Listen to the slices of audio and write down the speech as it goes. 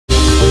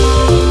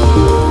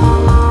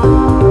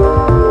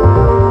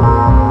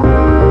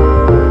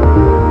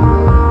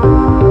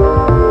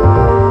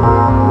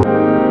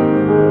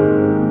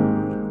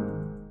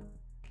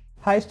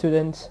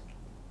students,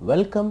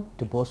 welcome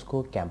to Bosco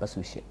Campus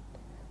Vision.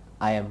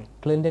 I am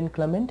Clinton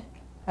Clement,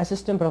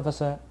 Assistant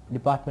Professor,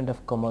 Department of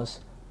Commerce,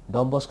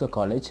 Don Bosco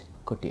College,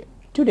 Kottayam.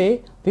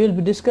 Today we will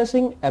be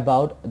discussing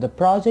about the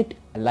project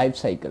life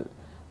cycle,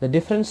 the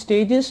different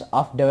stages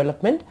of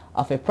development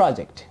of a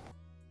project.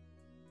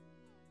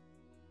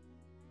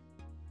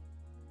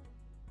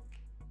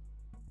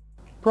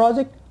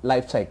 Project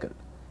life cycle.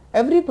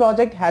 Every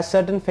project has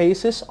certain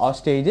phases or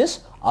stages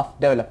of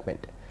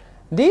development.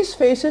 These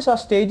phases or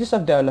stages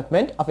of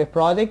development of a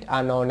project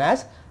are known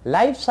as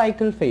life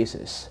cycle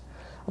phases.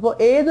 അപ്പോൾ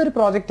ഏതൊരു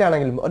project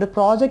ആണെങ്കിലും ഒരു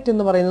project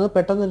എന്ന് പറയുന്നത്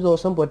പെട്ടെന്നൊരു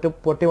ദിവസം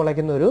പൊട്ടി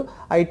മുളയ്ക്കുന്ന ഒരു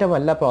ഐറ്റം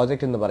അല്ല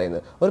പ്രോജക്റ്റ് എന്ന്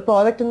പറയുന്നത്. ഒരു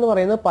പ്രോജക്റ്റ് എന്ന്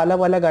പറയുന്നത്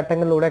പല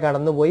ഘട്ടങ്ങളിലൂടെ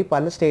കടന്നുപോയി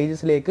പല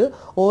സ്റ്റേജസിലേക്ക്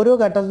ഓരോ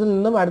ഘട്ടത്തിൽ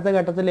നിന്നും അടുത്ത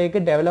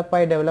ഘട്ടത്തിലേക്ക്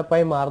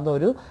ഡെവലപ്പായി മാറുന്ന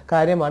ഒരു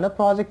കാര്യമാണ്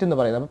പ്രോജക്റ്റ് എന്ന്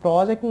പറയുന്നത്. അപ്പോൾ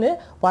പ്രോജക്റ്റിന്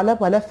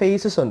പല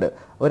ഫേസസ് ഉണ്ട്.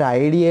 ഒരു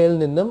ഐഡിയയിൽ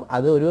നിന്നും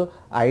അത് ഒരു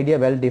ഐഡിയ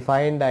വെൽ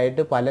ഡിഫൈൻഡ്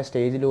ആയിട്ട് പല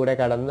സ്റ്റേജിലൂടെ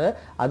കടന്ന്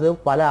അത്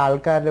പല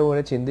ആൾക്കാരുടെ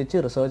കൂടെ ചിന്തിച്ച്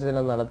റിസർച്ച്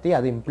നടത്തി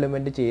അത്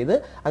ഇംപ്ലിമെൻറ്റ് ചെയ്ത്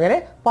അങ്ങനെ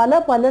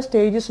പല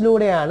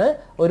സ്റ്റേജസിലൂടെയാണ്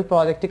ഒരു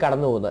പ്രോജക്റ്റ്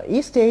കടന്നു പോകുന്നത്. ഈ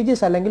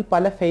സ്റ്റേജസ് അല്ലെങ്കിൽ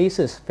പല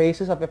faces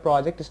of A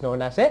project is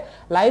known as A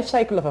life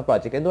cycle of A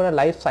project. എന്തുകൊണ്ടാണ്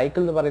ലൈഫ്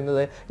സൈക്കിൾ എന്ന്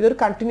പറയുന്നത്? ഇതൊരു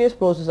കണ്ടിന്യൂസ്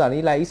പ്രോസസ്സാണ്.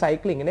 ഈ ലൈഫ്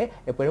സൈക്കിൾ ഇങ്ങനെ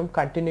എപ്പോഴും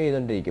കണ്ടിന്യൂ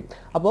ചെയ്തുകൊണ്ടിരിക്കും.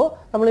 അപ്പോൾ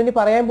നമ്മളിനി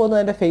പറയാൻ പോകുന്നത്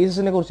അതിൻ്റെ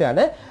ഫേസസിനെ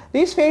കുറിച്ചാണ്.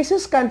 These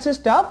faces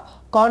consist of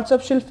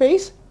conceptual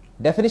face,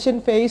 definition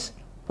face,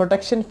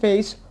 protection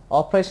face,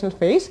 operational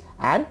face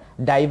and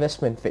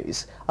ഡൈവെസ്റ്റ്മെന്റ്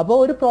face. അപ്പോൾ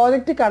ഒരു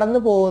പ്രോജക്റ്റ് കടന്നു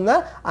പോകുന്ന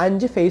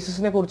 5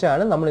 ഫേസസിനെ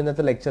കുറിച്ചാണ് നമ്മൾ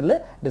ഇന്നത്തെ ലെക്ചറിൽ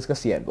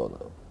ഡിസ്കസ് ചെയ്യാൻ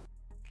പോകുന്നത്.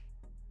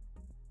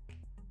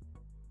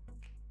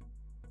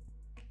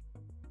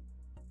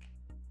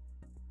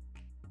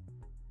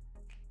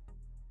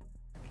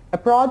 A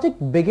project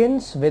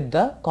begins with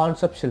the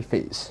conceptual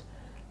phase.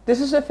 This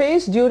is a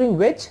phase during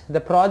which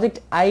the project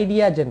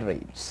idea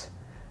generates.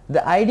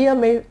 The idea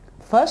may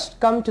first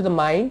come to the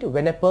mind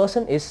when a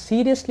person is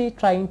seriously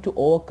trying to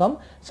overcome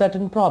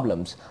certain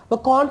problems. അപ്പോൾ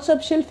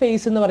conceptual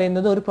face എന്ന്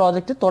പറയുന്നത് ഒരു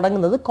project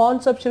തുടങ്ങുന്നത്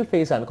conceptual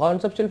face ആണ്.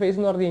 Conceptual face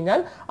എന്ന് പറഞ്ഞു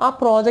കഴിഞ്ഞാൽ ആ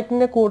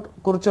പ്രോജക്റ്റിനെ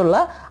കുറിച്ചുള്ള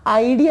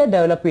ഐഡിയ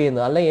ഡെവലപ്പ്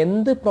ചെയ്യുന്നത്, അല്ലെങ്കിൽ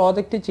എന്ത്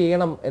പ്രോജക്റ്റ്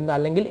ചെയ്യണം എന്ന്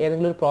അല്ലെങ്കിൽ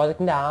ഏതെങ്കിലും ഒരു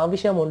പ്രോജക്റ്റിൻ്റെ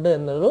ആവശ്യമുണ്ട്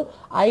എന്നൊരു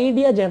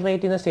ഐഡിയ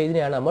ജനറേറ്റ് ചെയ്യുന്ന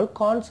സ്റ്റേജിനെയാണ് നമ്മൾ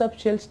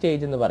കോൺസെപ്ച്വൽ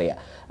സ്റ്റേജ് എന്ന്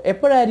പറയുക.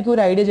 എപ്പോഴായിരിക്കും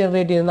ഒരു ഐഡിയ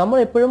ജനറേറ്റ് ചെയ്യുന്നത്? നമ്മൾ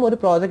എപ്പോഴും ഒരു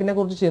പ്രോജക്റ്റിനെ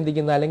കുറിച്ച്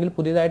ചിന്തിക്കുന്നത് അല്ലെങ്കിൽ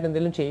പുതിയതായിട്ട്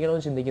എന്തെങ്കിലും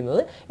ചെയ്യണമെന്ന്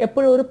ചിന്തിക്കുന്നത്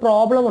എപ്പോഴും ഒരു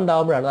പ്രോബ്ലം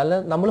ഉണ്ടാകുമ്പോഴാണ്.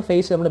 അല്ലെങ്കിൽ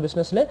നമ്മുടെ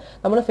ബിസിനസ്സിൽ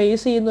നമ്മൾ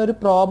ഫേസ് ചെയ്യുന്ന ഒരു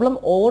പ്രോബ്ലം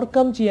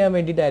ഓവർകം ചെയ്യാൻ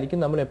വേണ്ടിയിട്ടായിരിക്കും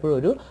നമ്മൾ എപ്പോഴും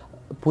ഒരു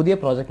പുതിയ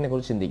പ്രോജക്റ്റിനെ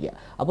കുറിച്ച് ചിന്തിക്കുക.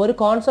 അപ്പോൾ ഒരു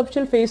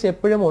കോൺസെപ്ച്വൽ ഫേസ്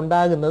എപ്പോഴും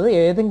ഉണ്ടാകുന്നത്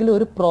ഏതെങ്കിലും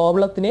ഒരു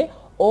പ്രോബ്ലത്തിനെ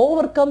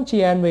ഓവർകം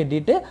ചെയ്യാൻ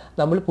വേണ്ടിയിട്ട്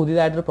നമ്മൾ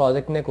പുതിയതായിട്ടൊരു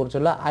പ്രോജക്റ്റിനെ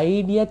കുറിച്ചുള്ള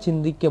ഐഡിയ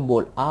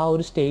ചിന്തിക്കുമ്പോൾ ആ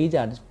ഒരു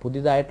സ്റ്റേജാണ്.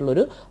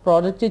 പുതിയതായിട്ടുള്ളൊരു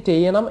പ്രോജക്റ്റ്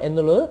ചെയ്യണം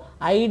എന്നുള്ളൊരു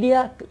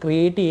ഐഡിയ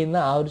ക്രിയേറ്റ് ചെയ്യുന്ന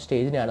ആ ഒരു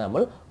സ്റ്റേജിനെയാണ്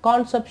നമ്മൾ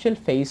കോൺസെപ്ച്വൽ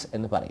ഫേസ്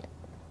എന്ന് പറയുക.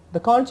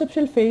 The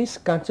conceptual face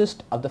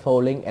consist of the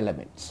following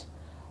elements: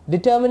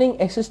 determining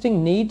existing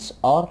needs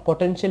or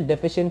potential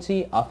deficiency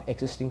of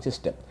existing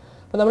system.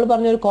 അപ്പോൾ നമ്മൾ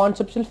പറഞ്ഞ ഒരു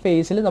കോൺസെപ്ച്വൽ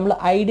ഫേസിൽ നമ്മൾ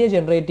ഐഡിയ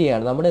ജനറേറ്റ്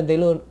ചെയ്യുകയാണ്. നമ്മുടെ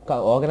എന്തെങ്കിലും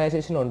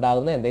ഓർഗനൈസേഷൻ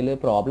ഉണ്ടാകുന്ന എന്തെങ്കിലും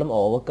ഒരു പ്രോബ്ലം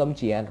ഓവർകം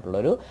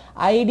ചെയ്യാനുള്ളൊരു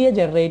ഐഡിയ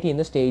ജനറേറ്റ്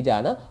ചെയ്യുന്ന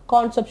സ്റ്റേജാണ്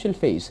കോൺസെപ്ച്വൽ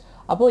ഫേസ്.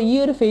 അപ്പോൾ ഈ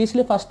ഒരു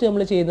ഫേസിൽ ഫസ്റ്റ്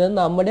നമ്മൾ ചെയ്യുന്നത്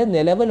നമ്മുടെ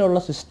നിലവിലുള്ള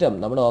സിസ്റ്റം,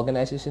 നമ്മുടെ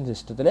ഓർഗനൈസേഷൻ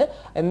സിസ്റ്റത്തിൽ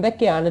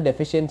എന്തൊക്കെയാണ്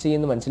ഡെഫിഷ്യൻസി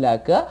എന്ന്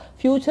മനസ്സിലാക്കുക.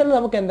 ഫ്യൂച്ചറിൽ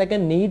നമുക്ക് എന്തൊക്കെ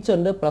നീഡ്സ്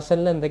ഉണ്ട്,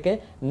 പ്രസൻറ്റിൽ എന്തൊക്കെ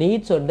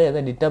നീഡ്സ് ഉണ്ട്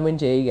എന്ന് ഡിറ്റർമിൻ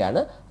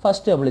ചെയ്യുകയാണ്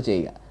ഫസ്റ്റ് നമ്മൾ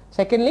ചെയ്യുക.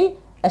 Secondly,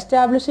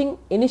 establishing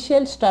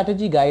initial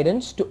strategy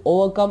guidance to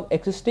overcome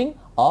existing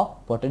or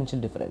potential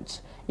difference.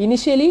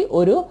 Initially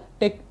ഒരു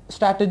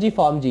സ്ട്രാറ്റജി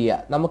ഫോം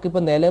ചെയ്യുക.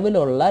 നമുക്കിപ്പോൾ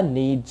നിലവിലുള്ള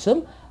നീഡ്സും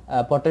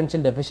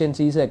പൊട്ടൻഷ്യൽ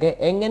ഡെഫിഷ്യൻസീസും ഒക്കെ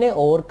എങ്ങനെ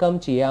ഓവർകം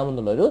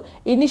ചെയ്യാമെന്നുള്ളൊരു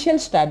ഇനിഷ്യൽ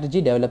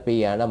സ്ട്രാറ്റജി ഡെവലപ്പ്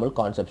ചെയ്യുകയാണ് നമ്മൾ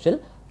കോൺസെപ്ച്വൽ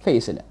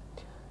ഫേസിൽ.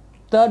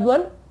 Third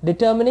one,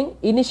 determining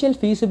initial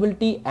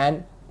feasibility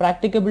and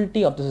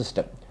practicability of the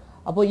system.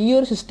 അപ്പോൾ ഈ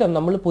ഒരു സിസ്റ്റം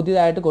നമ്മൾ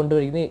പുതിയതായിട്ട്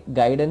കൊണ്ടുവരുന്ന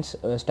ഗൈഡൻസ്,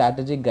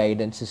 സ്ട്രാറ്റജിക്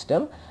ഗൈഡൻസ്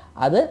സിസ്റ്റം,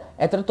 അത്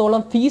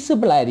എത്രത്തോളം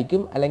ഫീസിബിൾ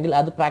ആയിരിക്കും അല്ലെങ്കിൽ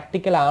അത്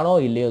പ്രാക്ടിക്കൽ ആണോ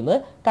ഇല്ലയോ എന്ന്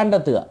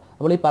കണ്ടെത്തുക.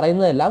 നമ്മൾ ഈ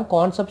പറയുന്നതെല്ലാം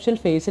കോൺസെപ്ച്വൽ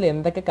ഫേസിൽ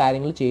എന്തൊക്കെ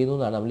കാര്യങ്ങൾ ചെയ്യുന്നു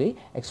എന്നാണ് നമ്മൾ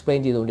എക്സ്പ്ലെയിൻ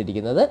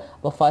ചെയ്തുകൊണ്ടിരിക്കുന്നത്.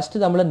 അപ്പോൾ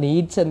ഫസ്റ്റ് നമ്മൾ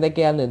നീഡ്സ്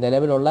എന്തൊക്കെയാണ്,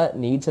 നിലവിലുള്ള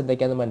നീഡ്സ്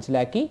എന്തൊക്കെയാണെന്ന്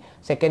മനസ്സിലാക്കി.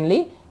 സെക്കൻഡ്ലി,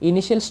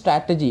 ഇനിഷ്യൽ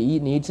സ്ട്രാറ്റജി, ഈ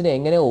നീഡ്സിനെ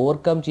എങ്ങനെ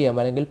ഓവർകം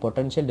ചെയ്യാം അല്ലെങ്കിൽ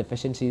പൊട്ടൻഷ്യൽ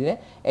ഡെഫിഷ്യൻസീസിനെ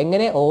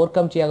എങ്ങനെ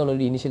ഓവർകം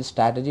ചെയ്യാമെന്നുള്ളൊരു ഇനിഷ്യൽ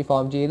സ്ട്രാറ്റജി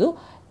ഫോം ചെയ്തു.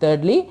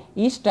 തേർഡ്ലി,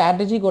 ഈ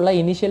സ്ട്രാറ്റജിക്കുള്ള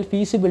ഇനിഷ്യൽ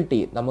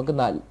ഫീസിബിലിറ്റി, നമുക്ക്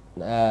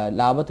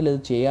ലാഭത്തിൽ ഇത്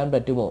ചെയ്യാൻ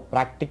പറ്റുമോ,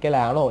 പ്രാക്ടിക്കൽ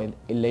ആണോ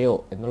ഇല്ലയോ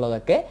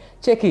എന്നുള്ളതൊക്കെ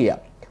ചെക്ക് ചെയ്യാം.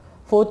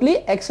 Fourth,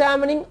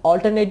 examining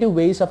alternative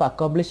ways of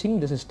accomplishing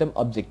the system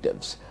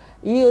objectives.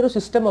 ഈ ഒരു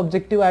സിസ്റ്റം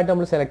ഒബ്ജക്റ്റീവായിട്ട്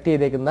നമ്മൾ സെലക്ട്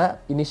ചെയ്തേക്കുന്ന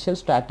ഇനിഷ്യൽ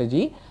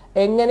സ്ട്രാറ്റജി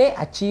എങ്ങനെ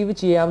അച്ചീവ്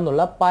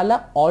ചെയ്യാമെന്നുള്ള പല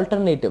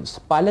ഓൾട്ടർനേറ്റീവ്സ്,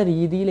 പല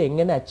രീതിയിൽ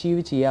എങ്ങനെ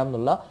അച്ചീവ്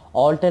ചെയ്യാമെന്നുള്ള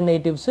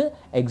ഓൾട്ടർനേറ്റീവ്സ്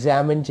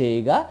എക്സാമിൻ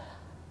ചെയ്യുക.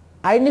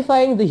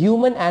 Identifying the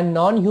human and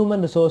non human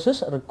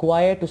resources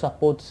required to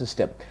support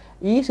system.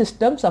 ഈ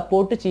സിസ്റ്റം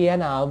സപ്പോർട്ട് ചെയ്യാൻ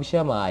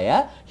ആവശ്യമായ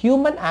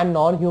human and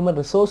non human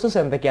resources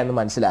എന്തൊക്കെയാണെന്ന്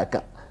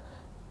മനസ്സിലാക്കുക.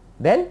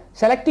 Then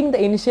selecting the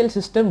initial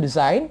system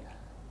design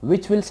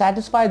which will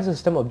satisfy the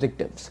system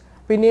objectives.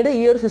 പിന്നീട് ഈ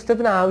ഒരു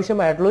സിസ്റ്റത്തിന്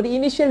ആവശ്യമായിട്ടുള്ള ഒരു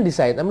ഇനിഷ്യൽ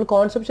ഡിസൈൻ, നമ്മൾ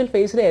കോൺസെപ്ച്വൽ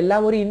ഫേസിൽ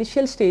എല്ലാം ഒരു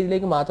ഇനിഷ്യൽ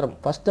സ്റ്റേജിലേക്ക് മാത്രം,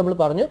 ഫസ്റ്റ് നമ്മൾ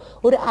പറഞ്ഞു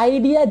ഒരു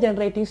ഐഡിയ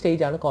ജനറേറ്റിംഗ്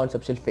സ്റ്റേജ് ആണ്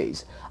കോൺസെപ്ച്വൽ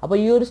ഫേസ്. അപ്പോൾ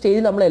ഈ ഒരു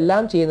സ്റ്റേജിൽ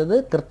നമ്മളെല്ലാം ചെയ്യുന്നത്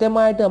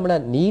കൃത്യമായിട്ട് നമ്മുടെ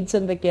നീഡ്സ്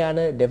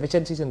എന്തൊക്കെയാണ്,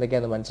 ഡെഫിഷ്യൻസീസ്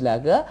എന്തൊക്കെയാണെന്ന്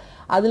മനസ്സിലാക്കുക,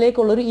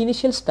 അതിലേക്കുള്ളൊരു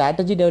ഇനിഷ്യൽ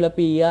സ്ട്രാറ്റജി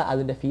ഡെവലപ്പ് ചെയ്യുക,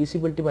 അതിൻ്റെ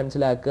ഫീസിബിലിറ്റി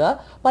മനസ്സിലാക്കുക,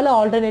 പല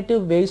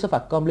alternative ways of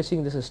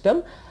അക്കോംപ്ലിഷിംഗ് the system,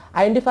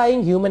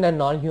 identifying human and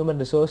non-human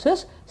resources,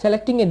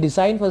 selecting a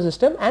design for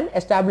system and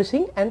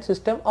establishing and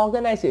system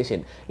organization.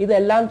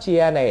 ഇതെല്ലാം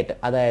ചെയ്യാനായിട്ട്,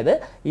 അതായത്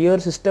ഈ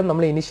ഒരു സിസ്റ്റം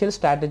നമ്മൾ ഇനിഷ്യൽ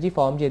സ്ട്രാറ്റജി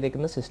ഫോം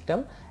ചെയ്തേക്കുന്ന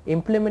system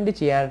implement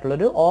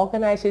ചെയ്യാനായിട്ടുള്ളൊരു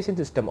organisation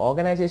system.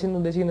 Organisation എന്ന്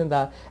ഉദ്ദേശിക്കുന്നത്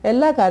എന്താ,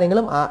 എല്ലാ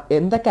കാര്യങ്ങളും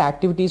എന്തൊക്കെ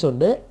ആക്ടിവിറ്റീസ്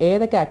ഉണ്ട്,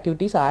 ഏതൊക്കെ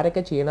ആക്ടിവിറ്റീസ്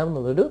ആരൊക്കെ ചെയ്യണം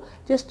എന്നുള്ളൊരു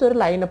ജസ്റ്റ് ഒരു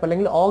ലൈനപ്പ്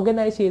അല്ലെങ്കിൽ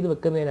ഓർഗനൈസ് ചെയ്ത്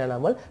വെക്കുന്നതിനാണ്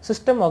നമ്മൾ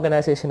സിസ്റ്റം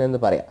ഓർഗനൈസേഷൻ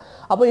എന്ന് പറയാം.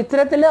 അപ്പോൾ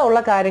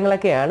ഇത്തരത്തിലുള്ള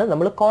കാര്യങ്ങളൊക്കെയാണ്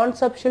നമ്മൾ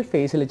കോൺസെപ്ച്വൽ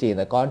ഫേസിൽ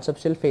ചെയ്യുന്നത്.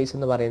 കോൺസെപ്ച്വൽ ഫേസ്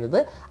എന്ന് പറയുന്നത്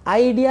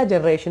ഐഡിയ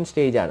ജനറേഷൻ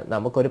സ്റ്റേജ് ആണ്.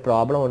 നമുക്കൊരു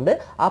പ്രോബ്ലം ഉണ്ട്,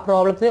 ആ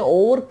പ്രോബ്ലത്തിനെ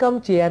ഓവർകം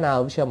ചെയ്യാൻ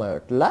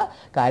ആവശ്യമായിട്ടുള്ള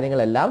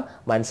കാര്യങ്ങളെല്ലാം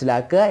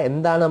മനസ്സിലാക്കുക,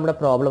 എന്താണ് നമ്മുടെ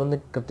പ്രോബ്ലം എന്ന്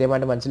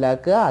കൃത്യമായിട്ട്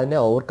മനസ്സിലാക്കുക, അതിനെ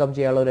ഓവർകം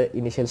ചെയ്യാനുള്ള ഒരു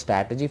ഇനിഷ്യൽ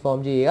സ്ട്രാറ്റജി ഫോം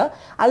ചെയ്യുക,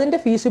 അതിൻ്റെ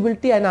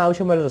ഫീസിബിലിറ്റി,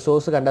 അതിനാവശ്യമായ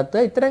റിസോഴ്സ്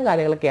കണ്ടെത്തുക, ഇത്തരം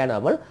കാര്യങ്ങളൊക്കെയാണ്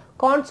നമ്മൾ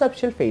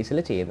കോൺസെപ്ച്വൽ ഫേസിൽ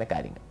ചെയ്യുന്ന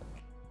കാര്യങ്ങൾ.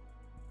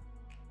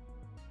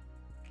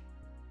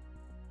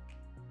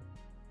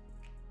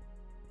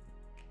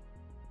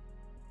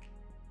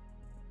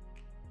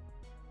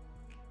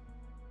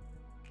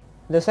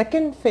 The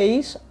second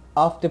phase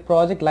of the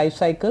project life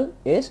cycle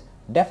is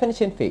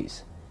definition phase.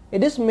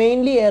 It is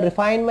mainly a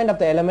refinement of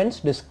the elements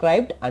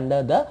described under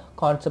the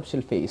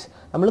conceptual phase.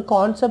 നമ്മൾ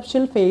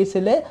കോൺസെപ്ച്വൽ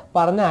ഫേസിൽ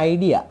പറഞ്ഞ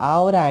ഐഡിയ, ആ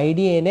ഒരു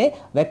ഐഡിയനെ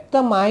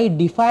വ്യക്തമായി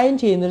ഡിഫൈൻ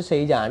ചെയ്യുന്നൊരു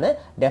സ്റ്റേജാണ്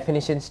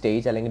ഡെഫിനിഷൻ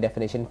സ്റ്റേജ് അല്ലെങ്കിൽ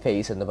ഡെഫിനിഷൻ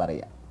ഫേസ് എന്ന്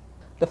പറയുക.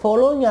 The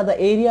following are the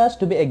areas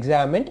to be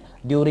examined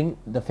during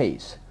the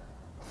phase.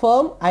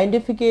 Firm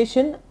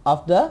identification of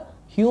the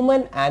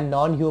human and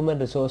non-human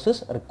resources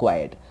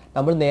required.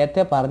 നമ്മൾ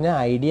നേരത്തെ പറഞ്ഞ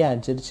ഐഡിയ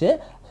അനുസരിച്ച്,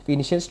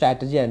 ഇനിഷ്യൽ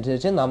സ്ട്രാറ്റജി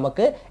അനുസരിച്ച്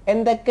നമുക്ക്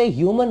എന്തൊക്കെ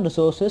human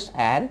resources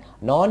and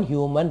non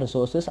human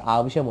resources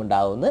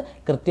ആവശ്യമുണ്ടാവുമെന്ന്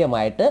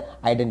കൃത്യമായിട്ട്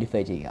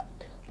ഐഡൻറ്റിഫൈ ചെയ്യുക.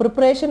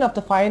 Preparation of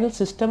the final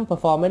system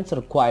performance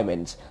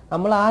requirements.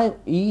 നമ്മൾ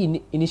ഈ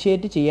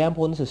ഇനിഷ്യേറ്റ് ചെയ്യാൻ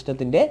പോകുന്ന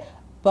സിസ്റ്റത്തിൻ്റെ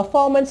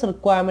പെർഫോമൻസ്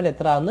റിക്വയർമെൻറ്റ്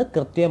എത്രയാണെന്ന്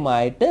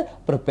കൃത്യമായിട്ട്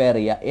പ്രിപ്പയർ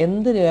ചെയ്യുക.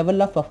 എന്ത് ലെവൽ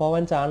ഓഫ്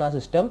പെർഫോമൻസ് ആണ് ആ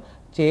സിസ്റ്റം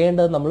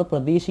ചെയ്യേണ്ടത് നമ്മൾ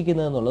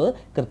പ്രതീക്ഷിക്കുന്നത് എന്നുള്ളത്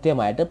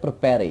കൃത്യമായിട്ട്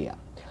പ്രിപ്പയർ ചെയ്യുക.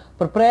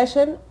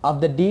 Preparation of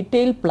the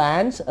detailed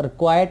plans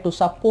required to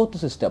support the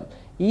system.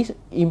 ഈ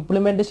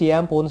ഇംപ്ലിമെൻറ്റ്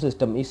ചെയ്യാൻ പോകുന്ന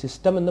സിസ്റ്റം, ഈ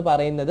സിസ്റ്റം എന്ന്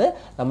പറയുന്നത്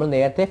നമ്മൾ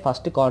നേരത്തെ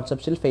ഫസ്റ്റ്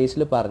കോൺസെപ്ച്വൽ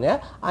ഫേസിൽ പറഞ്ഞ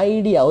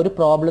ഐഡിയ, ഒരു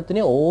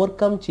പ്രോബ്ലത്തിനെ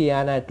ഓവർകം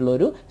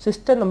ചെയ്യാനായിട്ടുള്ളൊരു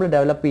സിസ്റ്റം നമ്മൾ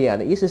ഡെവലപ്പ്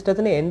ചെയ്യുകയാണ്. ഈ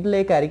സിസ്റ്റത്തിൻ്റെ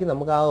എൻഡിലേക്കായിരിക്കും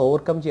നമുക്ക് ആ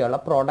ഓവർകം ചെയ്യാനുള്ള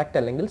പ്രോഡക്റ്റ്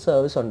അല്ലെങ്കിൽ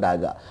സർവീസ്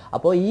ഉണ്ടാകുക.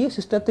 അപ്പോൾ ഈ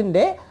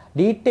സിസ്റ്റത്തിൻ്റെ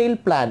ഡീറ്റെയിൽ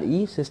പ്ലാൻ,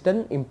 ഈ സിസ്റ്റം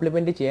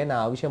ഇംപ്ലിമെൻറ്റ് ചെയ്യാൻ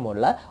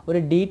ആവശ്യമുള്ള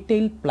ഒരു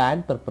detail plan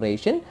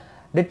preparation.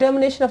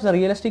 Determination of the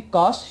realistic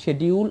cost,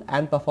 schedule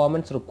and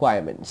performance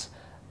requirements.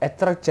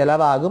 എത്ര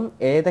ചിലവാകും,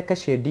 ഏതൊക്കെ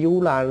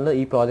ഷെഡ്യൂളാണ്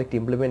ഈ പ്രോജക്റ്റ്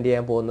ഇംപ്ലിമെൻറ്റ്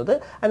ചെയ്യാൻ പോകുന്നത്,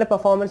 അതിൻ്റെ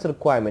പെർഫോമൻസ്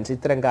റിക്വയർമെൻറ്റ്സ്,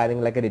 ഇത്തരം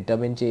കാര്യങ്ങളൊക്കെ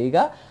ഡിറ്റർമിൻ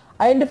ചെയ്യുക.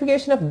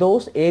 Identification of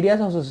those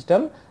areas of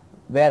system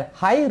where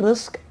high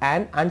risk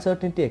and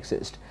uncertainty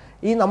exist.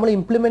 ഈ നമ്മൾ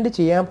ഇംപ്ലിമെൻറ്റ്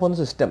ചെയ്യാൻ പോകുന്ന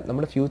സിസ്റ്റം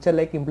നമ്മുടെ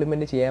ഫ്യൂച്ചറിലേക്ക്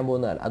ഇംപ്ലിമെൻറ്റ് ചെയ്യാൻ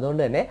പോകുന്നതാണ്.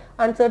 അതുകൊണ്ട് തന്നെ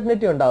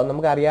അൺസർട്ടനിറ്റി ഉണ്ടാകും,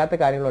 നമുക്ക് അറിയാത്ത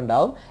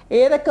കാര്യങ്ങളുണ്ടാവും,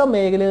 ഏതൊക്കെ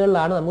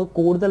മേഖലകളിലാണ് നമുക്ക്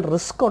കൂടുതൽ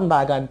റിസ്ക്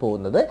ഉണ്ടാകാൻ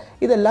പോകുന്നത്,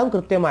 ഇതെല്ലാം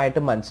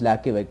കൃത്യമായിട്ട്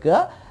മനസ്സിലാക്കി വെക്കുക.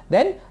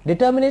 Then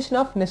determination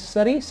of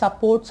necessary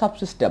support sub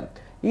system.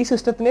 ഈ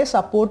സിസ്റ്റത്തിനെ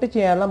സപ്പോർട്ട്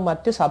ചെയ്യാനുള്ള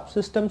മറ്റ് സബ്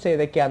സിസ്റ്റംസ്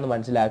ഏതൊക്കെയാണെന്ന്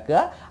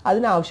മനസ്സിലാക്കുക,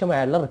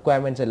 അതിനാവശ്യമായുള്ള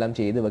റിക്വയർമെൻറ്റ്സ് എല്ലാം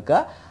ചെയ്ത് വെക്കുക.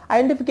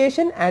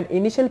 Identification and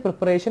initial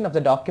preparation of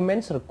the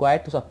documents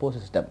required to support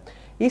system.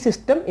 ഈ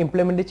സിസ്റ്റം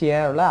ഇംപ്ലിമെൻറ്റ്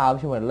ചെയ്യാനുള്ള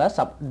ആവശ്യമുള്ള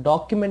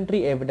ഡോക്യുമെൻ്ററി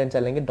എവിഡൻസ്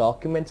അല്ലെങ്കിൽ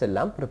ഡോക്യുമെൻറ്റ്സ്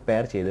എല്ലാം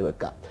പ്രിപ്പയർ ചെയ്ത്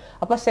വെക്കുക.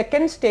 അപ്പോൾ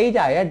സെക്കൻഡ് സ്റ്റേജ്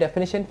ആയ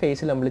ഡെഫിനിഷൻ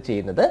ഫേസിൽ നമ്മൾ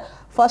ചെയ്യുന്നത്,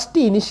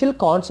 ഫസ്റ്റ് ഇനിഷ്യൽ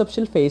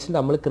കോൺസെപ്ച്വൽ ഫേസിൽ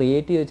നമ്മൾ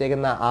ക്രിയേറ്റ് ചെയ്ത്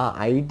വെച്ചേക്കുന്ന ആ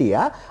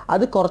ഐഡിയ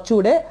അത്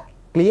കുറച്ചുകൂടെ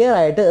ക്ലിയർ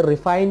ആയിട്ട്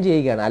റിഫൈൻ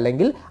ചെയ്യുകയാണ്.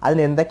 അല്ലെങ്കിൽ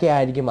അതിന്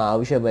എന്തൊക്കെയായിരിക്കും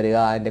ആവശ്യം വരിക,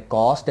 അതിൻ്റെ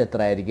കോസ്റ്റ്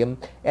എത്ര ആയിരിക്കും,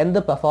 എന്ത്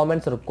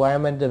പെർഫോമൻസ്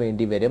റിക്വയർമെൻറ്റ്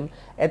വേണ്ടി വരും,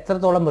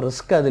 എത്രത്തോളം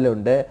റിസ്ക്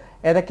അതിലുണ്ട്,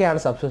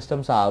 ഏതൊക്കെയാണ് സബ്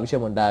സിസ്റ്റംസ്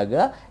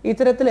ആവശ്യമുണ്ടാകുക,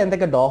 ഇത്തരത്തിൽ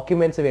എന്തൊക്കെ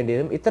ഡോക്യുമെൻറ്റ്സ് വേണ്ടി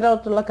വരും,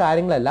 ഇത്തരത്തിലുള്ള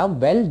കാര്യങ്ങളെല്ലാം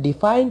വെൽ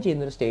ഡിഫൈൻ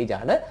ചെയ്യുന്നൊരു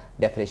സ്റ്റേജാണ്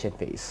definition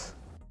face.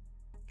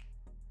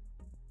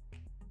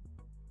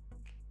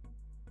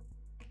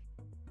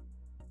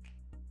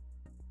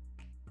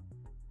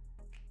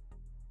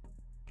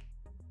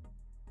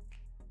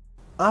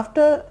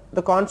 After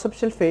the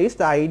conceptual phase,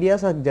 the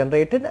ideas are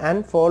generated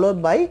and followed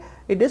by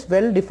it is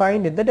well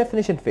defined in the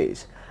definition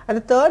phase. And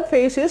the third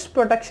phase is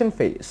production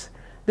phase.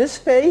 This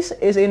phase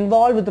is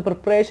involved with the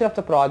preparation of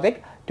the project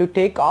to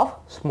take off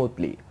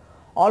smoothly.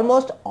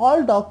 Almost all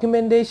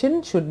documentation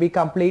should be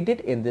completed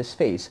in this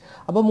phase.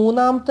 അപ്പോൾ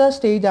മൂന്നാമത്തെ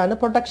stage ആണ്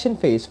production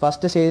face.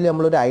 First സ്റ്റേജിൽ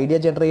നമ്മളൊരു idea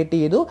generate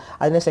ചെയ്തു,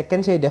 അതിനെ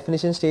second stage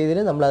definition സ്റ്റേജിൽ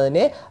നമ്മൾ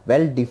അതിനെ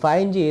വെൽ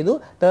ഡിഫൈൻ ചെയ്തു,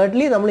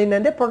 തേർഡ്ലി നമ്മൾ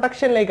ഇതിൻ്റെ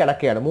പ്രൊഡക്ഷനിലേക്ക്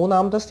കിടക്കുകയാണ്,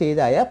 മൂന്നാമത്തെ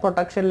സ്റ്റേജായ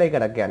പ്രൊഡക്ഷനിലേക്ക്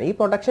കിടക്കുകയാണ്. ഈ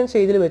പ്രൊഡക്ഷൻ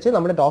സ്റ്റേജിൽ വെച്ച്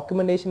നമ്മുടെ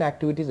ഡോക്യുമെൻറ്റേഷൻ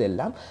ആക്ടിവിറ്റീസ്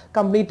എല്ലാം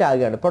കംപ്ലീറ്റ്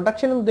ആകുകയാണ്.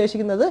 പ്രൊഡക്ഷൻ എന്ന്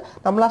ഉദ്ദേശിക്കുന്നത്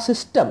നമ്മൾ ആ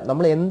സിസ്റ്റം,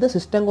 നമ്മൾ എന്ത്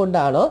സിസ്റ്റം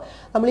കൊണ്ടാണോ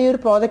നമ്മൾ ഈ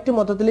ഒരു പ്രോജക്റ്റ്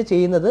മൊത്തത്തിൽ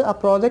ചെയ്യുന്നത്, ആ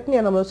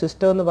പ്രോജക്റ്റിനെയാണ് നമ്മൾ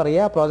സിസ്റ്റം എന്ന്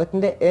പറയുക. ആ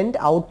പ്രോജക്റ്റിൻ്റെ എൻഡ്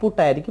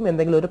ഔട്ട്പുട്ട് ആയിരിക്കും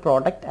എന്തെങ്കിലും ഒരു പ്രോഡക്റ്റ്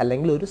പ്രോഡക്റ്റ്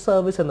അല്ലെങ്കിൽ ഒരു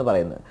സർവീസ് എന്ന്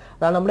പറയുന്നത്.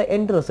 അതാണ് നമ്മുടെ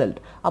എൻഡ് റിസൾട്ട്.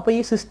 അപ്പോൾ ഈ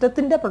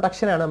സിസ്റ്റത്തിൻ്റെ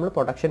പ്രൊഡക്ഷനാണ് നമ്മൾ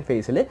പ്രൊഡക്ഷൻ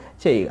ഫേസിൽ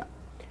ചെയ്യുക.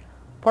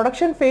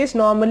 Production face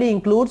normally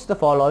includes the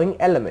following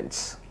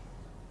elements.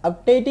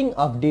 Updating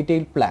of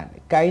detail plan.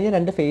 കഴിഞ്ഞ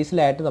 2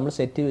 ഫേസിലായിട്ട് നമ്മൾ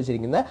സെറ്റ് ചെയ്ത്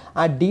വെച്ചിരിക്കുന്ന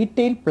ആ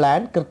ഡീറ്റെയിൽ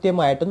പ്ലാൻ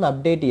കൃത്യമായിട്ടൊന്ന്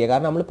അപ്ഡേറ്റ് ചെയ്യുക.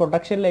 കാരണം നമ്മൾ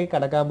പ്രൊഡക്ഷനിലേക്ക്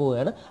കടക്കാൻ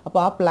പോവുകയാണ്. അപ്പോൾ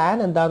ആ പ്ലാൻ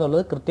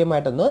എന്താണെന്നുള്ളത്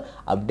കൃത്യമായിട്ടൊന്ന്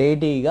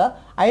അപ്ഡേറ്റ് ചെയ്യുക.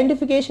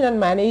 Identification and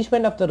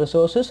management of the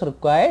resources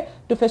required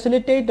to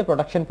facilitate the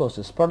production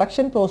process.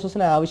 Production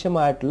പ്രോസസ്സിന്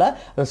ആവശ്യമായിട്ടുള്ള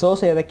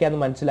റിസോഴ്സ്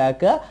ഏതൊക്കെയാണെന്ന്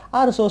മനസ്സിലാക്കുക.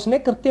 ആ റിസോഴ്സിനെ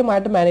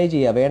കൃത്യമായിട്ട് മാനേജ്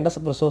ചെയ്യുക. വേണ്ട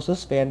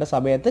റിസോഴ്സസ് വേണ്ട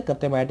സമയത്ത്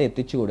കൃത്യമായിട്ട്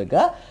എത്തിച്ചു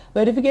കൊടുക്കുക.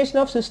 Verification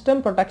of system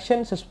protection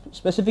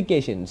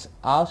specifications.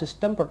 ആ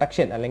സിസ്റ്റം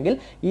പ്രൊട്ടക്ഷൻ അല്ലെങ്കിൽ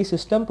ഈ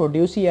സിസ്റ്റം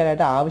പ്രൊഡ്യൂസ്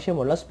ചെയ്യാനായിട്ട്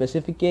ആവശ്യമുള്ള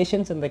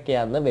സ്പെസിഫിക്കേഷൻസ്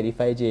എന്തൊക്കെയാണെന്ന്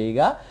വെരിഫൈ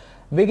ചെയ്യുക.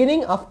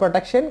 Beginning of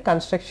protection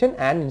construction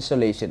and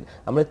installation.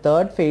 നമ്മൾ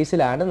 3rd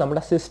ഫേസിലാണ്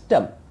നമ്മുടെ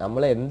സിസ്റ്റം,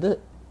 നമ്മൾ എന്ത്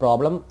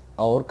പ്രോബ്ലം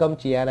ഓവർകം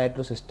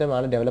ചെയ്യാനായിട്ടൊരു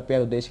സിസ്റ്റമാണ് ഡെവലപ്പ്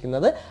ചെയ്യാൻ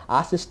ഉദ്ദേശിക്കുന്നത്.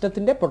 ആ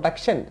സിസ്റ്റത്തിൻ്റെ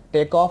പ്രൊട്ടക്ഷൻ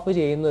ടേക്ക് ഓഫ്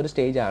ചെയ്യുന്ന ഒരു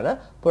സ്റ്റേജാണ്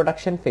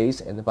പ്രൊഡക്ഷൻ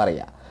ഫേസ് എന്ന്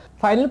പറയുക.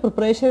 Final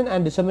preparation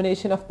and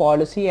dissemination of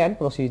policy and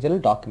procedural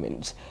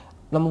documents.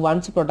 നമ്മൾ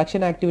വൺസ്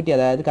പ്രൊഡക്ഷൻ ആക്ടിവിറ്റി,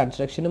 അതായത്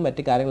കൺസ്ട്രക്ഷനും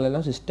മറ്റ്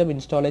കാര്യങ്ങളെല്ലാം സിസ്റ്റം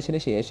ഇൻസ്റ്റാളേഷന്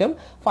ശേഷം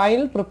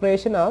ഫൈനൽ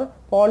പ്രിപ്പറേഷൻ ആർ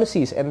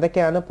പോളിസീസ്.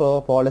 എന്തൊക്കെയാണ്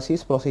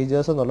പോളിസീസ്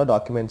പ്രൊസീജിയേഴ്സ് എന്നുള്ള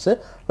ഡോക്യുമെൻറ്റ്സ്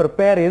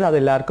പ്രിപ്പയർ ചെയ്ത്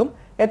അതെല്ലാവർക്കും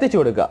എത്തിച്ചു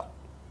കൊടുക്കുക.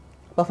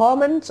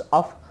 Performance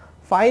of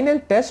final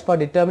test for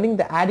determining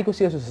the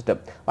adequacy of system.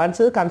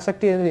 Once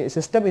construct ചെയ്തതിന്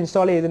സിസ്റ്റം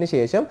ഇൻസ്റ്റാൾ ചെയ്തതിന്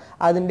ശേഷം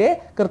അതിൻ്റെ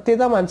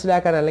കൃത്യത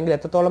മനസ്സിലാക്കാൻ അല്ലെങ്കിൽ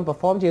എത്രത്തോളം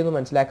പെർഫോം ചെയ്യുന്നു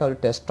മനസ്സിലാക്കാൻ ഒരു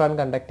ടെസ്റ്റ് റൺ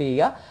കണ്ടക്ട്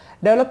ചെയ്യുക.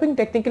 Developing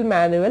technical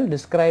manual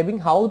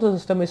describing how the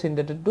system is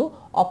intended to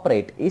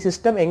operate. ഈ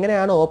സിസ്റ്റം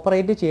എങ്ങനെയാണ്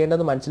ഓപ്പറേറ്റ്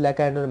ചെയ്യേണ്ടത്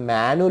മനസ്സിലാക്കാനായിട്ട് ഒരു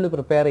മാനുവൽ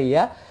പ്രിപ്പയർ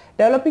ചെയ്യുക.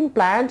 Developing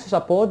plan to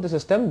support the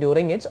system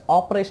during it's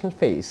operational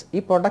face. ഈ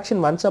പ്രൊഡക്ഷൻ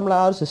വൺസ് നമ്മൾ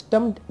ആ ഒരു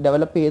സിസ്റ്റം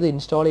ഡെവലപ്പ് ചെയ്ത്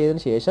ഇൻസ്റ്റാൾ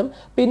ചെയ്തതിന് ശേഷം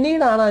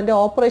പിന്നീടാണ് അതിൻ്റെ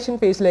ഓപ്പറേഷൻ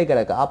ഫേസിലേക്ക്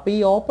കിടക്കുക. അപ്പോൾ ഈ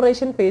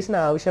ഓപ്പറേഷൻ ഫേസിന്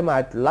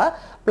ആവശ്യമായിട്ടുള്ള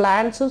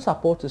പ്ലാൻസും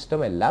സപ്പോർട്ട്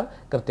സിസ്റ്റം എല്ലാം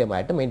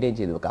കൃത്യമായിട്ട് മെയിൻറ്റെയിൻ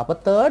ചെയ്ത് വെക്കുക. അപ്പോൾ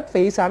 3rd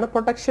ഫേസ് ആണ്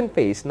പ്രൊഡക്ഷൻ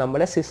ഫേസ്.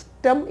 നമ്മുടെ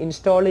സിസ്റ്റം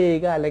ഇൻസ്റ്റാൾ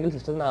ചെയ്യുക അല്ലെങ്കിൽ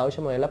സിസ്റ്റത്തിന്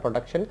ആവശ്യമായുള്ള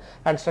പ്രൊഡക്ഷൻ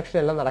കൺസ്ട്രക്ഷൻ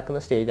എല്ലാം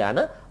നടക്കുന്ന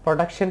സ്റ്റേജാണ്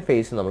പ്രൊഡക്ഷൻ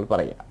ഫേസ് നമ്മൾ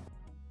പറയുക.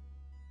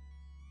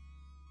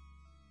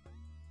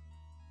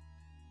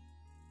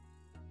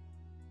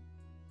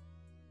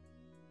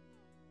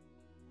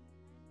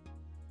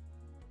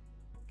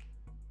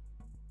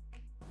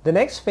 The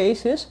next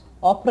phase is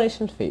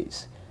operational phase.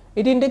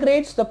 It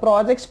integrates the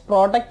project's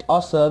product or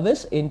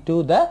service into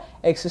the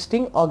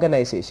existing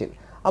organization.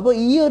 അപ്പോൾ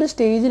ഈ ഒരു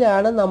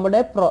സ്റ്റേജിലാണ് നമ്മുടെ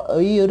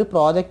ഈ ഒരു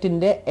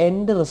പ്രോജക്റ്റിൻ്റെ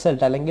എൻഡ്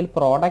റിസൾട്ട് അല്ലെങ്കിൽ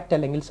പ്രോഡക്റ്റ്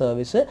അല്ലെങ്കിൽ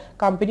സർവീസ്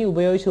കമ്പനി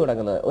ഉപയോഗിച്ച്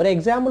തുടങ്ങുന്നത്. ഒരു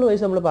എക്സാമ്പിൾ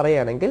വൈസ് നമ്മൾ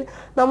പറയുകയാണെങ്കിൽ,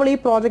 നമ്മൾ ഈ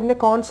പ്രോജക്റ്റിൻ്റെ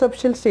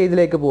കോൺസെപ്ഷ്യൽ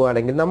സ്റ്റേജിലേക്ക്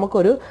പോവുകയാണെങ്കിൽ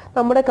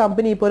നമ്മുടെ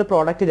കമ്പനി ഇപ്പോൾ ഒരു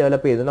പ്രോഡക്റ്റ്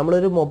ഡെവലപ്പ് ചെയ്തു.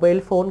 നമ്മളൊരു മൊബൈൽ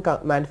ഫോൺ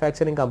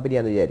മാനുഫാക്ചറിങ്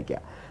കമ്പനിയാണെന്ന്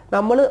വിചാരിക്കുക.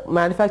 നമ്മൾ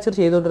മാനുഫാക്ചർ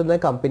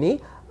ചെയ്തുകൊണ്ടിരുന്ന കമ്പനി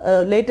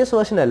ലേറ്റസ്റ്റ്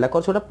വേർഷൻ അല്ല,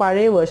 കുറച്ചുകൂടെ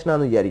പഴയ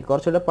വേർഷനാണെന്ന് വിചാരിക്കും.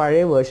 കുറച്ചുകൂടെ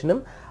പഴയ വേർഷനും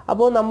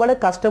അപ്പോൾ നമ്മുടെ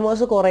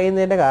കസ്റ്റമേഴ്സ്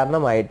കുറയുന്നതിൻ്റെ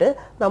കാരണമായിട്ട്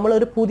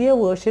നമ്മളൊരു പുതിയ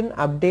വേർഷൻ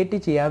അപ്ഡേറ്റ്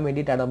ചെയ്യാൻ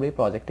വേണ്ടിയിട്ടാണ് നമ്മൾ ഈ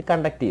പ്രോജക്റ്റ്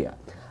കണ്ടക്ട് ചെയ്യുക.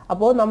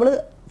 അപ്പോൾ നമ്മൾ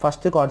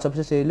ഫസ്റ്റ്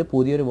കോൺസെപ്റ്റ് സ്റ്റേജിൽ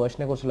പുതിയൊരു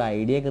വേർഷനെ കുറിച്ചുള്ള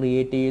ഐഡിയ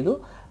ക്രിയേറ്റ് ചെയ്തു.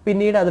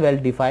 പിന്നീട് അത് വെൽ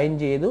ഡിഫൈൻ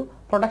ചെയ്തു.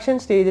 പ്രൊഡക്ഷൻ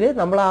സ്റ്റേജിൽ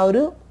നമ്മൾ ആ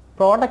ഒരു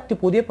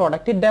പുതിയ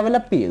പ്രോഡക്റ്റ്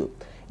ഡെവലപ്പ് ചെയ്തു.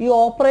 ഈ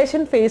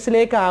ഓപ്പറേഷൻ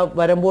ഫേസിലേക്ക്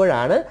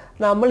വരുമ്പോഴാണ്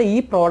നമ്മൾ ഈ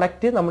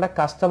പ്രോഡക്റ്റ് നമ്മുടെ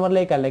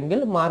കസ്റ്റമറിലേക്ക് അല്ലെങ്കിൽ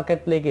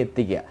മാർക്കറ്റിലേക്ക്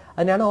എത്തിക്കുക.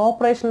 അതിനാണ്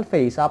ഓപ്പറേഷണൽ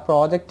ഫേസ്. ആ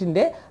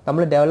പ്രോജക്റ്റിൻ്റെ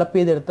നമ്മൾ ഡെവലപ്പ്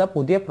ചെയ്തെടുത്ത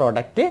പുതിയ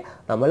പ്രോഡക്റ്റ്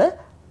നമ്മൾ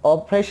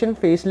ഓപ്പറേഷൻ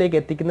ഫേസിലേക്ക്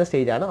എത്തിക്കുന്ന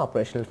സ്റ്റേജാണ്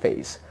operational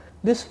face.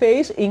 This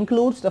face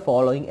includes the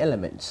following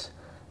elements.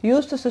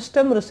 Use the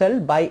system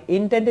result by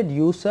intended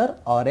user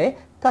or A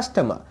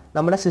customer.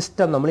 നമ്മുടെ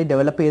സിസ്റ്റം, നമ്മൾ ഈ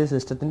ഡെവലപ്പ് ചെയ്ത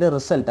സിസ്റ്റത്തിൻ്റെ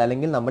റിസൾട്ട്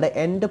അല്ലെങ്കിൽ നമ്മുടെ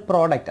എൻഡ്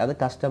പ്രോഡക്റ്റ് അത്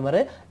കസ്റ്റമർ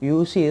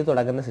യൂസ് ചെയ്ത്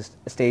തുടങ്ങുന്ന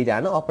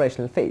സ്റ്റേജാണ്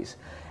operational face.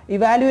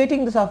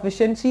 Evaluating the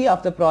sufficiency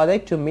of the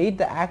project to meet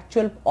the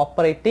actual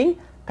operating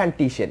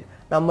condition.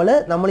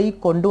 നമ്മൾ ഈ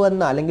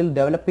കൊണ്ടുവന്ന അല്ലെങ്കിൽ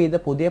ഡെവലപ്പ് ചെയ്ത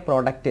പുതിയ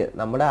പ്രോഡക്റ്റ്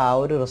നമ്മുടെ ആ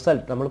ഒരു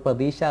റിസൾട്ട്, നമ്മൾ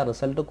പ്രതീക്ഷ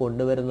റിസൾട്ട്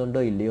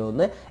കൊണ്ടുവരുന്നുണ്ടോ ഇല്ലയോ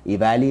എന്ന്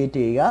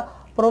ഇവാലുവേറ്റ് ചെയ്യുക.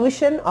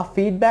 Provision of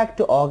feedback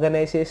to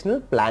organisational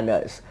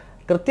planners.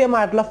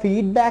 കൃത്യമായിട്ടുള്ള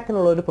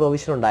ഫീഡ്ബാക്കിനുള്ള ഒരു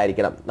പ്രൊവിഷൻ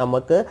ഉണ്ടായിരിക്കണം.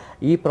 നമുക്ക്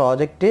ഈ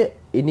പ്രോജക്റ്റ്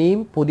ഇനിയും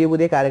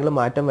പുതിയ കാര്യങ്ങൾ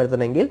മാറ്റം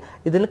വരുത്തണമെങ്കിൽ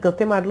ഇതിൽ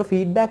കൃത്യമായിട്ടുള്ള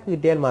ഫീഡ്ബാക്ക്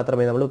കിട്ടിയാൽ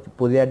മാത്രമേ നമ്മൾ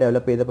പുതിയ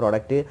ഡെവലപ്പ് ചെയ്ത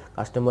പ്രോഡക്റ്റ്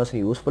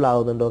കസ്റ്റമേഴ്സിന് യൂസ്ഫുൾ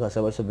ആവുന്നുണ്ടോ,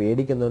 കസ്റ്റമേഴ്സ്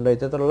മേടിക്കുന്നുണ്ടോ,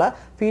 ഇത്തരത്തിലുള്ള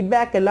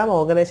ഫീഡ്ബാക്ക് എല്ലാം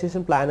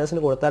ഓർഗനൈസേഷൻ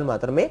പ്ലാനേഴ്സിന് കൊടുത്താൽ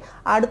മാത്രമേ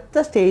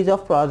അടുത്ത സ്റ്റേജ്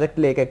ഓഫ്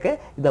പ്രോജക്റ്റിലേക്കൊക്കെ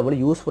ഇത് നമ്മൾ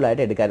യൂസ്ഫുൾ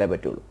ആയിട്ട് എടുക്കാനേ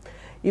പറ്റുള്ളൂ.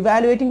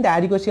 Evaluating the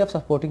adequacy of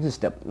supporting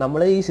system. നമ്മൾ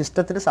ഈ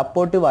സിസ്റ്റത്തിന്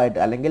സപ്പോർട്ടീവായിട്ട്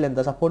അല്ലെങ്കിൽ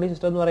സപ്പോർട്ടിംഗ്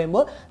സിസ്റ്റം എന്ന്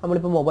പറയുമ്പോൾ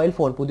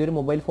നമ്മളിപ്പോൾ പുതിയൊരു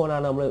മൊബൈൽ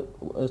ഫോണാണ് നമ്മൾ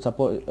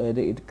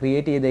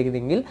ക്രിയേറ്റ്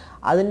ചെയ്തേക്കുന്നതെങ്കിൽ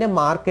അതിൻ്റെ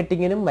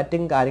മാർക്കറ്റിങ്ങിനും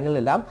മറ്റും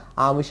കാര്യങ്ങളിലെല്ലാം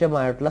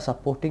ആവശ്യമായിട്ടുള്ള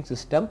സപ്പോർട്ടിംഗ്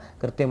സിസ്റ്റം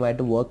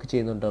കൃത്യമായിട്ട് വർക്ക്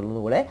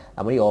ചെയ്യുന്നുണ്ടെന്നും കൂടെ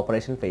നമ്മൾ ഈ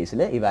ഓപ്പറേഷൻ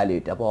ഫേസിൽ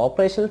ഇവാലുവേറ്റ്. അപ്പോൾ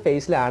ഓപ്പറേഷൻ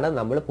ഫേസിലാണ്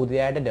നമ്മൾ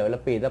പുതിയതായിട്ട്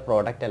ഡെവലപ്പ് ചെയ്ത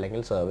പ്രോഡക്റ്റ്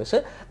അല്ലെങ്കിൽ സർവീസ്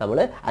നമ്മൾ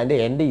അതിൻ്റെ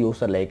എൻഡ്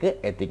യൂസറിലേക്ക്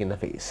എത്തിക്കുന്ന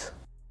face.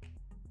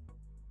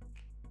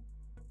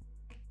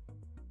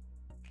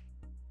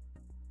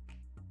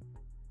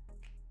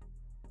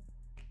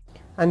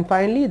 And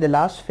finally, the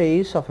last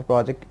phase of a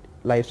project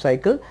life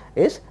cycle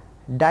is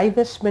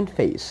divestment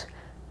phase.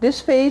 This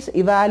phase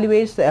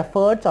evaluates the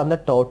efforts on the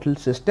total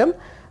system.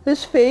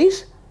 This phase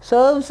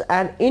serves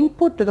an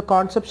input to the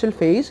conceptual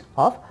phase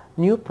of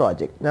new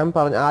project. ഞാൻ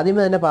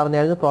ആദ്യമേ തന്നെ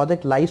പറഞ്ഞായിരുന്നു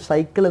project life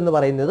cycle എന്ന്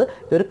പറയുന്നത്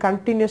ഇതൊരു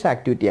continuous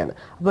ആക്ടിവിറ്റിയാണ്.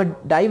 അപ്പോൾ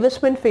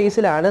ഡൈവെസ്റ്റ്മെൻറ്റ്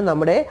ഫേസിലാണ്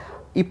നമ്മുടെ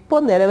ഇപ്പോൾ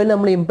നിലവിൽ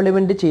നമ്മൾ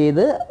ഇംപ്ലിമെൻറ്റ്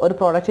ചെയ്ത് ഒരു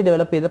പ്രോഡക്റ്റ്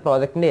ഡെവലപ്പ് ചെയ്ത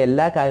പ്രോജക്റ്റിൻ്റെ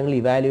എല്ലാ കാര്യങ്ങളും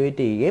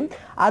ഇവാലുവേറ്റ് ചെയ്യുകയും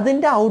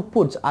അതിൻ്റെ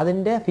ഔട്ട്പുട്ട്സ്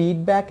അതിൻ്റെ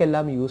ഫീഡ്ബാക്ക്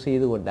എല്ലാം യൂസ്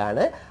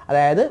ചെയ്തുകൊണ്ടാണ്,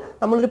 അതായത്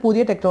നമ്മളൊരു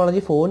പുതിയ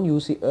ടെക്നോളജി ഫോൺ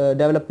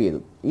ഡെവലപ്പ്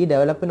ചെയ്തു, ഈ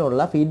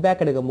ഡെവലപ്പിനുള്ള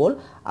ഫീഡ്ബാക്ക് എടുക്കുമ്പോൾ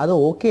അത്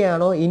ഓക്കെ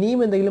ആണോ,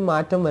 ഇനിയും എന്തെങ്കിലും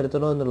മാറ്റം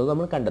വരുത്തണോ എന്നുള്ളത്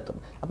നമ്മൾ കണ്ടെത്തും.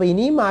 അപ്പോൾ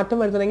ഇനിയും മാറ്റം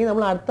വരുത്തണമെങ്കിൽ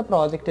നമ്മൾ അടുത്ത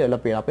പ്രോജക്റ്റ്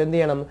ഡെവലപ്പ് ചെയ്യണം. അപ്പോൾ എന്ത്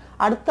ചെയ്യണം,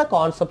 അടുത്ത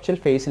കോൺസെപ്ച്വൽ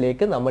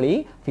ഫേസിലേക്ക് നമ്മൾ ഈ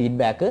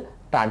ഫീഡ്ബാക്ക്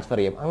ട്രാൻസ്ഫർ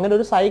ചെയ്യും. അങ്ങനെ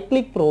ഒരു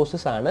സൈക്ലിക്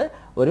പ്രോസസ്സാണ്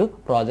ഒരു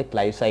പ്രോജക്റ്റ്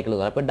ലൈഫ് സൈക്കിൾ എന്ന്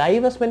പറയുന്നത്. അപ്പോൾ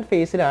ഡൈവെസ്റ്റ്മെൻറ്റ്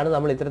ഫേസിലാണ്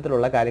നമ്മൾ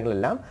ഇത്തരത്തിലുള്ള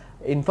കാര്യങ്ങളെല്ലാം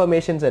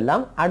ഇൻഫർമേഷൻസ്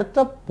എല്ലാം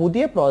അടുത്ത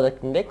പുതിയ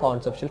പ്രോജക്റ്റിൻ്റെ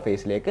കോൺസെപ്ച്വൽ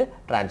ഫേസിലേക്ക്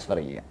ട്രാൻസ്ഫർ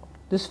ചെയ്യുക.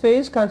 This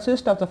face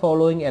consist of the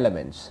following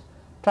elements: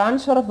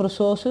 transfer of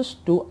resources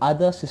to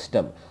other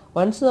system.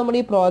 Once നമ്മൾ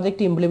ഈ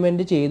പ്രോജക്റ്റ്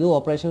ഇംപ്ലിമെൻറ്റ് ചെയ്തു,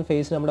 ഓപ്പറേഷണൽ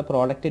ഫേസ് നമ്മുടെ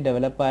പ്രോഡക്റ്റ്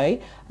ഡെവലപ്പായി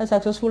അത്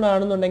സക്സസ്ഫുൾ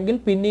ആണെന്നുണ്ടെങ്കിൽ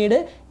പിന്നീട്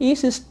ഈ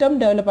സിസ്റ്റം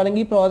ഡെവലപ്പ്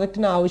അല്ലെങ്കിൽ ഈ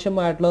പ്രോജക്റ്റിന്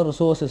ആവശ്യമായിട്ടുള്ള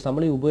റിസോഴ്സസ്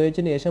നമ്മൾ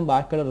ഉപയോഗിച്ചതിന് ശേഷം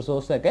ബാക്കിയുള്ള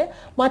റിസോഴ്സൊക്കെ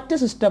മറ്റ്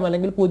സിസ്റ്റം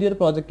അല്ലെങ്കിൽ പുതിയൊരു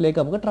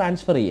പ്രോജക്റ്റിലേക്ക് നമുക്ക്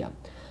ട്രാൻസ്ഫർ ചെയ്യാം.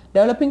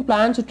 Developing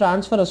plans to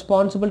transfer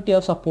responsibility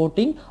of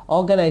supporting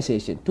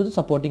organisation to the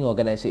supporting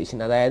organisation.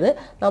 അതായത്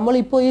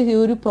നമ്മളിപ്പോൾ ഈ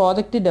ഒരു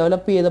പ്രോജക്റ്റ്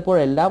ഡെവലപ്പ്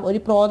ചെയ്തപ്പോഴെല്ലാം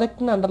ഒരു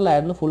പ്രോജക്റ്റിന്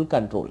അണ്ടറിലായിരുന്നു ഫുൾ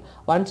കൺട്രോൾ.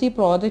 വൺസ് ഈ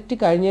പ്രോജക്റ്റ്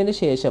കഴിഞ്ഞതിന്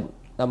ശേഷം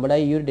നമ്മുടെ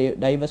ഈ ഒരു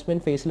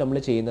ഡൈവെസ്റ്റ്മെൻറ്റ് ഫേസിൽ നമ്മൾ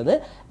ചെയ്യുന്നത്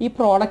ഈ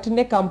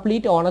പ്രോഡക്റ്റിൻ്റെ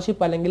കംപ്ലീറ്റ്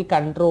ഓണർഷിപ്പ് അല്ലെങ്കിൽ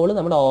കൺട്രോൾ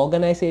നമ്മുടെ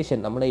ഓർഗനൈസേഷൻ,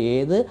 നമ്മുടെ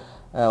ഏത്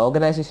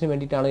ഓർഗനൈസേഷന്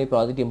വേണ്ടിയിട്ടാണോ ഈ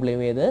പ്രോജക്റ്റ്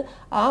ഇംപ്ലിമെൻറ്റ് ചെയ്ത്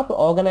ആ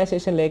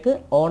ഓർഗനൈസേഷനിലേക്ക്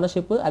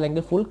ഓണർഷിപ്പ്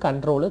അല്ലെങ്കിൽ ഫുൾ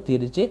കൺട്രോൾ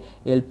തിരിച്ച്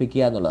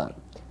ഏൽപ്പിക്കുക എന്നുള്ളതാണ്.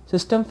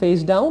 System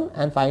phase down,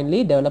 and finally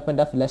development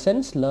of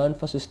lessons learned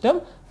for system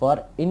for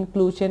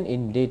inclusion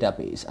in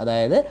database.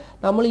 അതായത്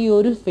നമ്മൾ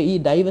ഈ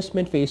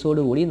ഡൈവെസ്റ്റ്മെൻറ്റ്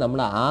ഫേസോട് കൂടി നമ്മൾ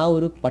ആ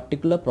ഒരു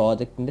പർട്ടിക്കുലർ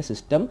പ്രോജക്റ്റിൻ്റെ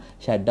സിസ്റ്റം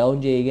ഷട്ട് ഡൗൺ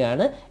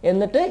ചെയ്യുകയാണ്.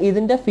 എന്നിട്ട്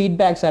ഇതിൻ്റെ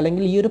ഫീഡ്ബാക്സ്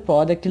അല്ലെങ്കിൽ ഈ ഒരു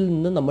പ്രോജക്റ്റിൽ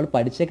നിന്ന് നമ്മൾ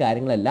പഠിച്ച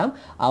കാര്യങ്ങളെല്ലാം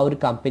ആ ഒരു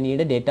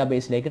കമ്പനിയുടെ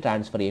ഡേറ്റാബേസിലേക്ക്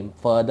ട്രാൻസ്ഫർ ചെയ്യും.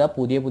 ഫർദർ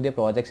പുതിയ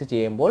പ്രോജക്ട്സ്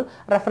ചെയ്യുമ്പോൾ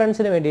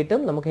റെഫറൻസിന്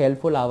വേണ്ടിയിട്ടും നമുക്ക്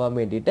ഹെൽപ്ഫുൾ ആവാൻ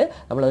വേണ്ടിയിട്ട്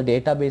നമ്മളത്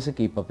ഡേറ്റാബേസ്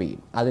കീപ്പപ്പ്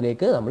ചെയ്യും,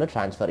 അതിലേക്ക് നമ്മൾ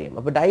ട്രാൻസ്ഫർ ചെയ്യും.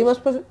 അപ്പോൾ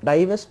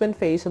ഡൈവെസ്റ്റ്മെൻറ്റ്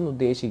ഫേസ് എന്ന്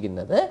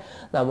ഉദ്ദേശിക്കുന്നത്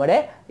നമ്മുടെ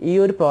ഈ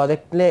ഒരു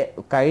പ്രോജക്റ്റിലെ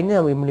കഴിഞ്ഞ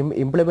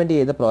ഇംപ്ലിമെൻറ്റ്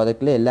ചെയ്ത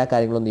പ്രോജക്റ്റിലെ എല്ലാ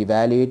കാര്യങ്ങളും ഒന്ന്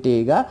ഇവാലുവേറ്റ്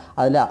ചെയ്യുക,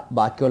 അതിൽ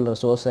ബാക്കിയുള്ള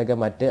റിസോഴ്സൊക്കെ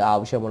മറ്റ്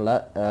ആവശ്യമുള്ള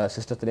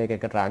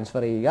സിസ്റ്റത്തിലേക്കൊക്കെ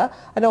ട്രാൻസ്ഫർ ചെയ്യുക,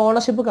 അതിൻ്റെ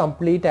ഓണർഷിപ്പ്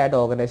കംപ്ലീറ്റ് ആയിട്ട്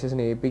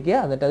ഓർഗനൈസേഷനെ ഏൽപ്പിക്കുക,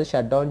 എന്നിട്ട് അത്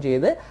ഷട്ട് ഡൗൺ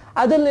ചെയ്ത്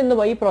അതിൽ നിന്ന്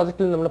ഈ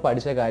പ്രോജക്റ്റിൽ നമ്മൾ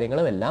പഠിച്ച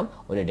കാര്യങ്ങളും എല്ലാം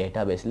ഒരു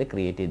ഡേറ്റാബേസിൽ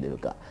ക്രിയേറ്റ് ചെയ്ത്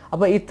വെക്കുക.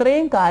 അപ്പോൾ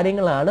ഇത്രയും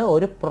കാര്യങ്ങളാണ്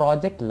ഒരു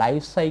project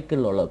life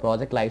സൈക്കിളിലുള്ളത്.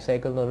 Project life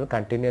cycle എന്ന് പറഞ്ഞാൽ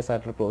കണ്ടിന്യൂസ്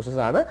ആയിട്ടുള്ള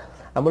പ്രോസസ്സാണ്.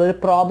 നമ്മളൊരു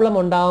പ്രോബ്ലം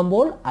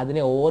ഉണ്ടാകുമ്പോൾ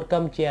അതിനെ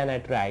ഓവർകം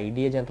ചെയ്യാനായിട്ടൊരു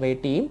ഐഡിയ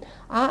ജനറേറ്റ് ചെയ്യും.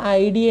 ആ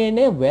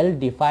ഐഡിയനെ വെൽ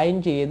ഡിഫൈൻ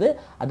ചെയ്ത്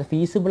അത്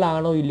ഫീസിബിൾ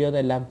ആണോ ഇല്ലയോ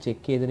എന്നെല്ലാം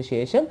ചെക്ക് ചെയ്തതിന്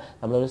ശേഷം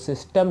നമ്മളൊരു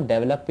സിസ്റ്റം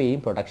ഡെവലപ്പ് ചെയ്യും.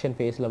 പ്രൊഡക്ഷൻ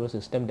ഫേസിൽ നമ്മൾ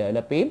സിസ്റ്റം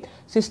ഡെവലപ്പ് ചെയ്യും.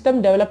 സിസ്റ്റം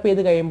ഡെവലപ്പ്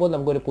ചെയ്ത് കഴിയുമ്പോൾ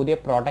നമുക്കൊരു പുതിയ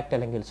പ്രോഡക്റ്റ്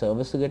അല്ലെങ്കിൽ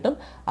സർവീസ് കിട്ടും.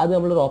 അത്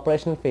നമ്മളൊരു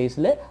ഓപ്പറേഷണൽ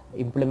ഫേസിൽ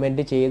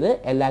ഇംപ്ലിമെൻറ്റ് ചെയ്ത്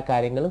എല്ലാ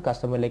കാര്യങ്ങളും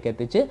കസ്റ്റമറിലേക്ക്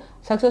എത്തിച്ച്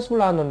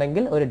സക്സസ്ഫുൾ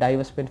ആണെന്നുണ്ടെങ്കിൽ ഒരു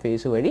ഡൈവെസ്റ്റ്മെൻറ്റ്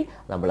ഫേസ് വഴി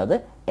നമ്മളത്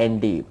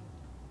എൻഡ് ചെയ്യും.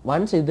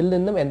 വൺസ് ഇതിൽ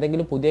നിന്നും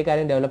എന്തെങ്കിലും പുതിയ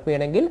കാര്യം ഡെവലപ്പ്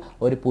ചെയ്യണമെങ്കിൽ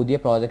ഒരു പുതിയ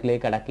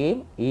പ്രോജക്റ്റിലേക്ക് കടക്കുകയും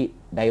ഈ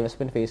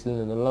ഡൈവെസ്റ്റ്മെൻറ്റ് ഫേസിൽ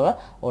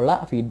നിന്നുള്ള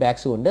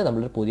ഫീഡ്ബാക്സ് കൊണ്ട്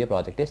നമ്മളൊരു പുതിയ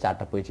പ്രോജക്റ്റ്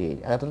സ്റ്റാർട്ടപ്പ്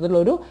ചെയ്യുക.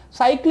 അത്തരത്തിലൊരു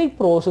സൈക്ലിക്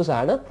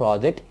പ്രോസസ്സാണ്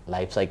പ്രോജക്റ്റ്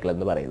ലൈഫ് സൈക്കിൾ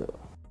എന്ന് പറയുന്നത്.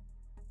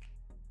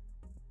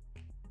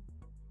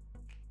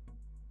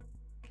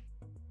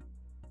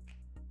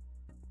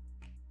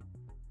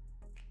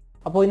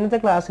 അപ്പോൾ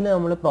ഇന്നത്തെ ക്ലാസ്സിൽ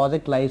നമ്മൾ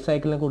പ്രോജക്റ്റ് ലൈഫ്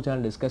സൈക്കിളിനെ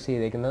കുറിച്ചാണ് ഡിസ്കസ്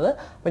ചെയ്തേക്കുന്നത്.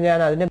 അപ്പോൾ ഞാൻ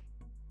അതിൻ്റെ